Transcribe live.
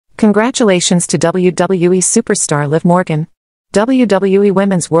Congratulations to WWE superstar Liv Morgan. WWE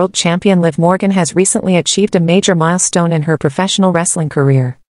Women's World Champion Liv Morgan has recently achieved a major milestone in her professional wrestling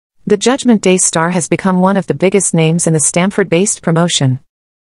career. The Judgment Day star has become one of the biggest names in the Stamford-based promotion.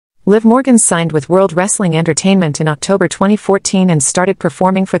 Liv Morgan signed with World Wrestling Entertainment in October 2014 and started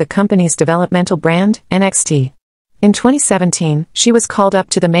performing for the company's developmental brand, NXT. In 2017, she was called up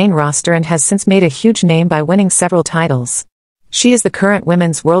to the main roster and has since made a huge name by winning several titles. She is the current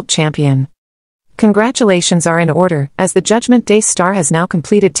Women's World Champion. Congratulations are in order, as the Judgment Day star has now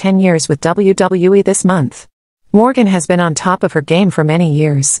completed 10 years with WWE this month. Morgan has been on top of her game for many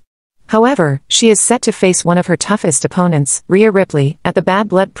years. However, she is set to face one of her toughest opponents, Rhea Ripley, at the Bad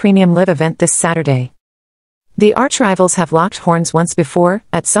Blood Premium Live event this Saturday. The arch-rivals have locked horns once before,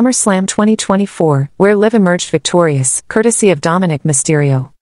 at SummerSlam 2024, where Liv emerged victorious, courtesy of Dominic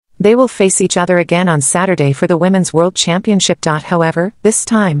Mysterio. They will face each other again on Saturday for the Women's World Championship. However, this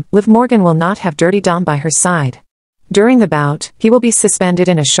time, Liv Morgan will not have Dirty Dom by her side. During the bout, he will be suspended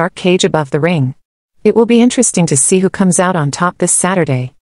in a shark cage above the ring. It will be interesting to see who comes out on top this Saturday.